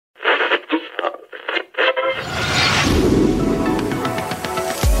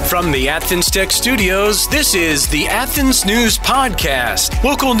From the Athens-Tech studios, this is the Athens News Podcast.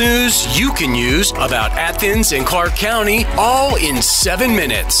 Local news you can use about Athens and Clarke County, all in 7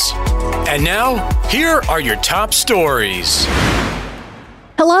 minutes. And now, here are your top stories.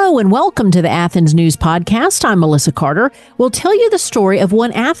 Hello and welcome to the Athens News Podcast. I'm Melissa Carter. We'll tell you the story of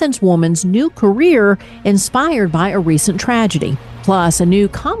one Athens woman's new career inspired by a recent tragedy. Plus, a new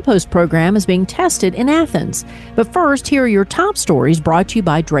compost program is being tested in Athens. But first, here are your top stories brought to you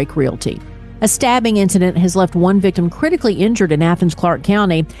by Drake Realty. A stabbing incident has left one victim critically injured in Athens-Clarke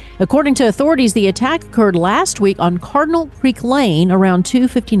County. According to authorities, the attack occurred last week on Cardinal Creek Lane around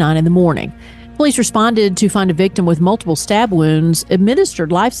 2:59 in the morning. Police responded to find a victim with multiple stab wounds,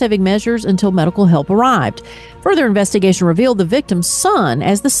 administered life-saving measures until medical help arrived. Further investigation revealed the victim's son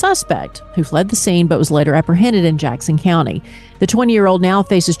as the suspect, who fled the scene but was later apprehended in Jackson County. The 20-year-old now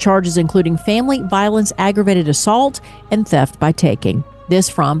faces charges including family violence, aggravated assault, and theft by taking. This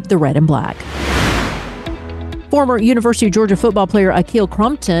from the Red and Black. Former University of Georgia football player Ahkil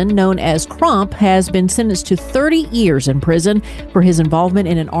Crumpton, known as Crump, has been sentenced to 30 years in prison for his involvement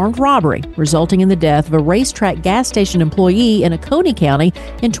in an armed robbery, resulting in the death of a racetrack gas station employee in Oconee County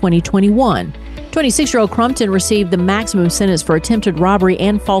in 2021. 26-year-old Crumpton received the maximum sentence for attempted robbery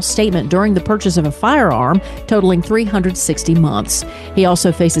and false statement during the purchase of a firearm, totaling 360 months. He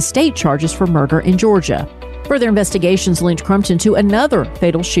also faces state charges for murder in Georgia. Further investigations linked Crumpton to another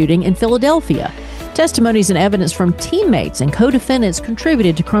fatal shooting in Philadelphia. Testimonies and evidence from teammates and co-defendants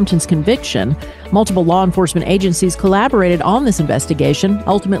contributed to Crumpton's conviction. Multiple law enforcement agencies collaborated on this investigation,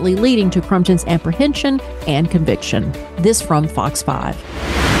 ultimately leading to Crumpton's apprehension and conviction. This from Fox 5.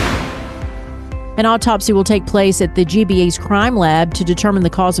 An autopsy will take place at the GBA's crime lab to determine the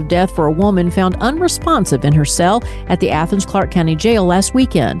cause of death for a woman found unresponsive in her cell at the Athens-Clarke County Jail last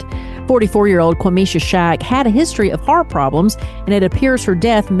weekend. 44-year-old Quamesha Shack had a history of heart problems, and it appears her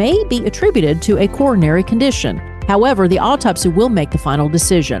death may be attributed to a coronary condition. However, the autopsy will make the final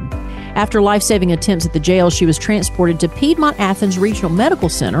decision. After life-saving attempts at the jail, she was transported to Piedmont Athens Regional Medical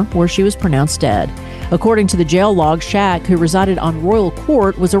Center, where she was pronounced dead. According to the jail log, Shack, who resided on Royal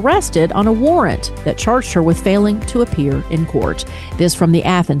Court, was arrested on a warrant that charged her with failing to appear in court. This from the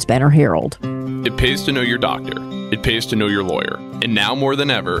Athens Banner-Herald. It pays to know your doctor. It pays to know your lawyer. And now more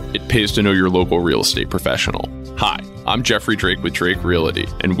than ever, it pays to know your local real estate professional. Hi, I'm Jeffrey Drake with Drake Realty,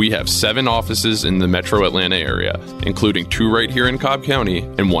 and we have 7 offices in the metro Atlanta area, including 2 right here in Cobb County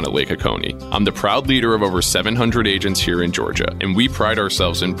and 1 at Lake Oconee. I'm the proud leader of over 700 agents here in Georgia, and we pride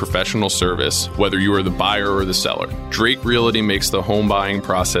ourselves in professional service, whether you are the buyer or the seller. Drake Realty makes the home buying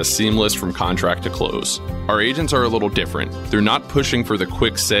process seamless from contract to close. Our agents are a little different. They're not pushing for the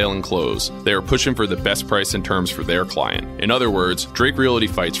quick sale and close. They are pushing for the best price and terms for their client. In other words, Drake Realty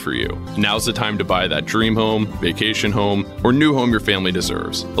fights for you. Now's the time to buy that dream home, vacation home, or new home your family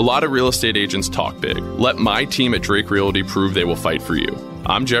deserves. A lot of real estate agents talk big. Let my team at Drake Realty prove they will fight for you.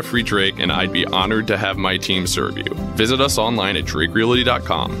 I'm Jeffrey Drake, and I'd be honored to have my team serve you. Visit us online at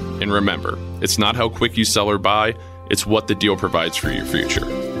drakerealty.com. And remember, it's not how quick you sell or buy, it's what the deal provides for your future.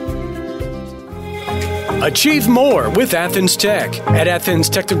 Achieve more with Athens Tech. At Athens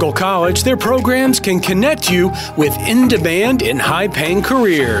Technical College, their programs can connect you with in-demand and high-paying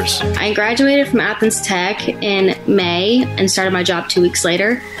careers. I graduated from Athens Tech in May and started my job 2 weeks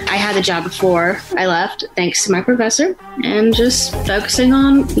later. I had the job before I left, thanks to my professor, and just focusing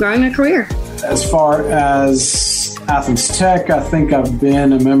on growing my career. As far as Athens Tech, I think I've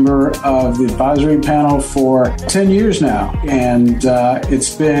been a member of the advisory panel for 10 years now, and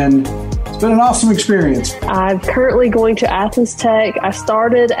it's been an awesome experience. I'm currently going to Athens Tech. I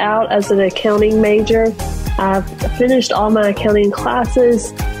started out as an accounting major. I've finished all my accounting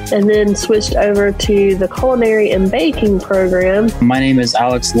classes and then switched over to the culinary and baking program. My name is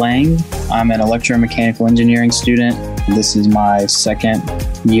Alex Lang. I'm an electromechanical engineering student. This is my second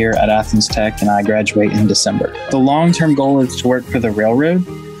year at Athens Tech, and I graduate in December. The long-term goal is to work for the railroad,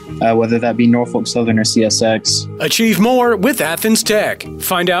 whether that be Norfolk Southern or CSX. Achieve more with Athens Tech.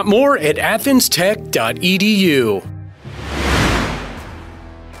 Find out more at athenstech.edu.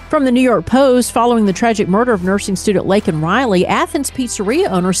 From the New York Post, following the tragic murder of nursing student Laken Riley, Athens pizzeria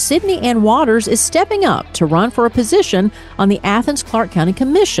owner Sydney Ann Waters is stepping up to run for a position on the Athens-Clarke County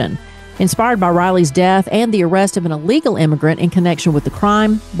Commission. Inspired by Riley's death and the arrest of an illegal immigrant in connection with the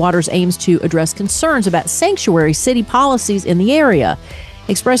crime, Waters aims to address concerns about sanctuary city policies in the area.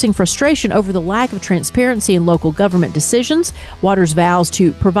 Expressing frustration over the lack of transparency in local government decisions, Waters vows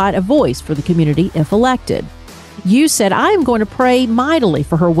to provide a voice for the community if elected. You said, "I am going to pray mightily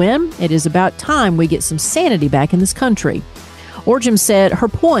for her win. It is about time we get some sanity back in this country." Orjam said her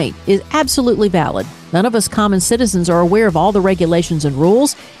point is absolutely valid. None of us common citizens are aware of all the regulations and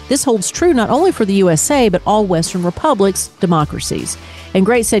rules. This holds true not only for the USA, but all Western republics, democracies. And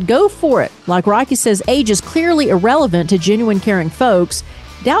Great said, go for it. Like Rocky says, age is clearly irrelevant to genuine caring folks.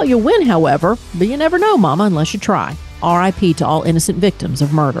 Doubt you'll win, however, but you never know, Mama, unless you try. R.I.P. to all innocent victims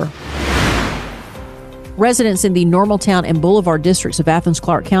of murder. Residents in the Normaltown and Boulevard districts of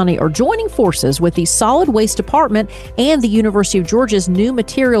Athens-Clarke County are joining forces with the Solid Waste Department and the University of Georgia's New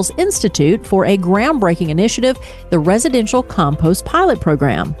Materials Institute for a groundbreaking initiative, the Residential Compost Pilot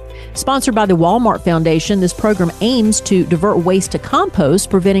Program. Sponsored by the Walmart Foundation, this program aims to divert waste to compost,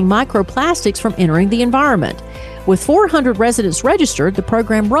 preventing microplastics from entering the environment. With 400 residents registered, the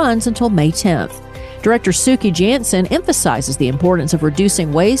program runs until May 10th. Director Suki Jansen emphasizes the importance of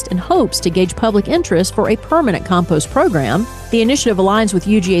reducing waste and hopes to gauge public interest for a permanent compost program. The initiative aligns with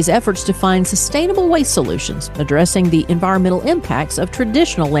UGA's efforts to find sustainable waste solutions, addressing the environmental impacts of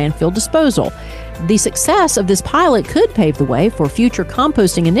traditional landfill disposal. The success of this pilot could pave the way for future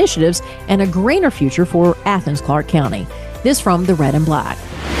composting initiatives and a greener future for Athens-Clarke County. This from the Red and Black.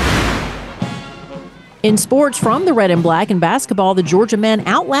 In sports from the Red and Black and basketball, the Georgia men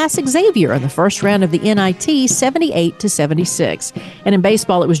outlast Xavier in the first round of the NIT 78-76. And in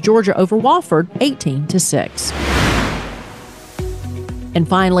baseball, it was Georgia over Wofford 18-6. And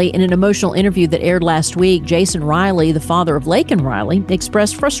finally, in an emotional interview that aired last week, Jason Riley, the father of Laken Riley,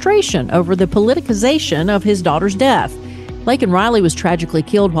 expressed frustration over the politicization of his daughter's death. Laken Riley was tragically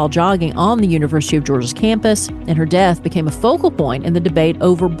killed while jogging on the University of Georgia's campus, and her death became a focal point in the debate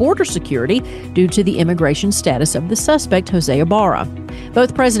over border security due to the immigration status of the suspect, Jose Ibarra.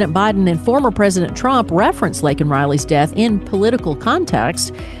 Both President Biden and former President Trump referenced Laken Riley's death in political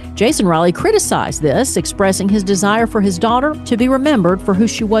context. Jason Riley criticized this, expressing his desire for his daughter to be remembered for who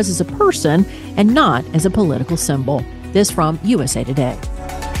she was as a person and not as a political symbol. This from USA Today.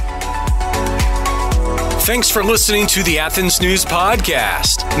 Thanks for listening to the Athens News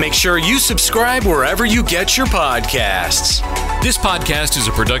Podcast. Make sure you subscribe wherever you get your podcasts. This podcast is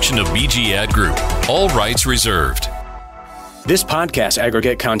a production of BG Ad Group. All rights reserved. This podcast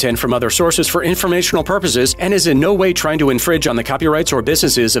aggregate content from other sources for informational purposes and is in no way trying to infringe on the copyrights or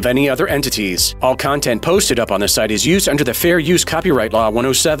businesses of any other entities. All content posted up on the site is used under the Fair Use Copyright Law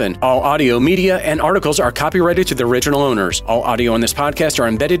 107. All audio, media, and articles are copyrighted to the original owners. All audio on this podcast are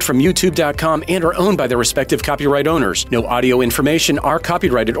embedded from YouTube.com and are owned by their respective copyright owners. No audio information are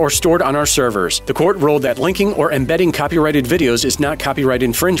copyrighted or stored on our servers. The court ruled that linking or embedding copyrighted videos is not copyright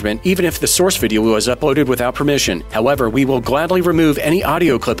infringement, even if the source video was uploaded without permission. However, we will gladly remove any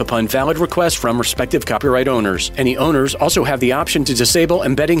audio clip upon valid request from respective copyright owners. Any owners also have the option to disable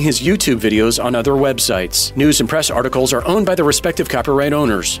embedding his YouTube videos on other websites. News and press articles are owned by the respective copyright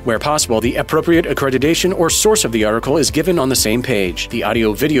owners. Where possible, the appropriate accreditation or source of the article is given on the same page. The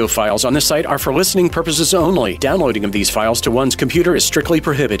audio-video files on the site are for listening purposes only. Downloading of these files to one's computer is strictly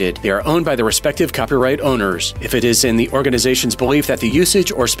prohibited. They are owned by the respective copyright owners. If it is in the organization's belief that the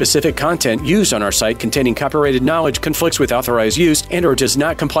usage or specific content used on our site containing copyrighted knowledge conflicts with authorized use and or does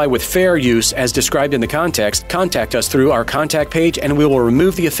not comply with fair use as described in the context, contact us through our contact page and we will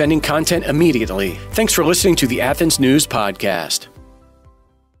remove the offending content immediately. Thanks for listening to the Athens News Podcast.